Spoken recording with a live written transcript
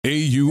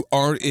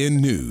AURN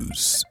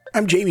News.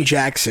 I'm Jamie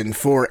Jackson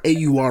for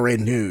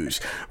AURN News.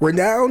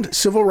 Renowned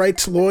civil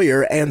rights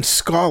lawyer and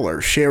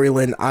scholar Sherry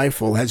Lynn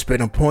Ifill has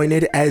been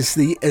appointed as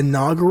the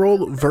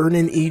inaugural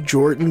Vernon E.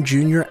 Jordan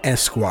Jr.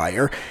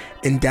 Esquire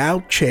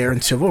Endowed Chair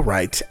in Civil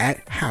Rights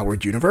at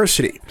Howard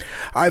University.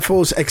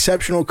 Ifill's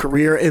exceptional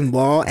career in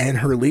law and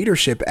her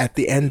leadership at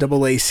the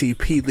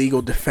NAACP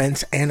Legal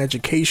Defense and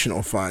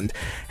Educational Fund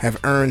have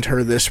earned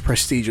her this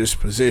prestigious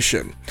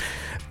position.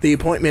 The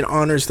appointment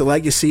honors the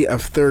legacy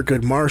of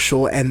Thurgood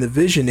Marshall and the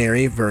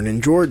visionary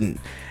Vernon Jordan.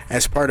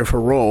 As part of her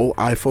role,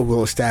 Ifill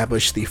will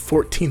establish the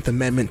 14th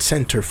Amendment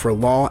Center for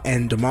Law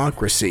and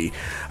Democracy,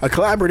 a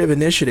collaborative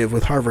initiative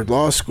with Harvard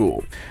Law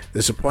School.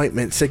 This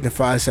appointment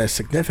signifies a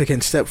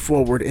significant step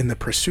forward in the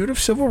pursuit of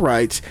civil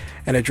rights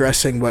and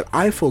addressing what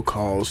Ifill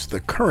calls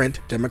the current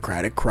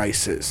democratic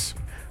crisis.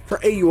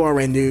 For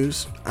AURN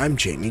News, I'm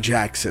Jamie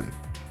Jackson.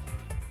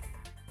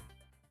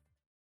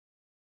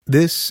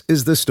 This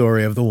is the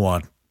story of the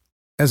one.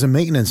 As a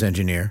maintenance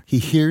engineer, he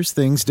hears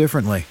things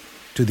differently.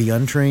 To the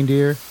untrained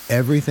ear,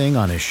 everything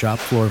on his shop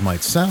floor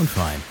might sound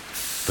fine,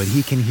 but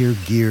he can hear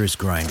gears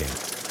grinding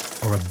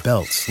or a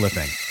belt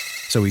slipping.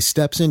 So he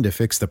steps in to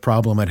fix the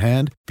problem at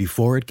hand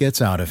before it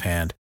gets out of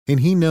hand.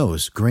 And he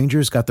knows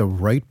Grainger's got the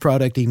right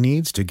product he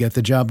needs to get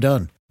the job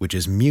done, which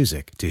is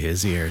music to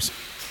his ears.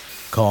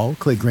 Call,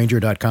 click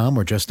Grainger.com,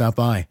 or just stop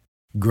by.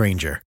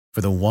 Grainger,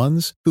 for the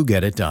ones who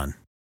get it done.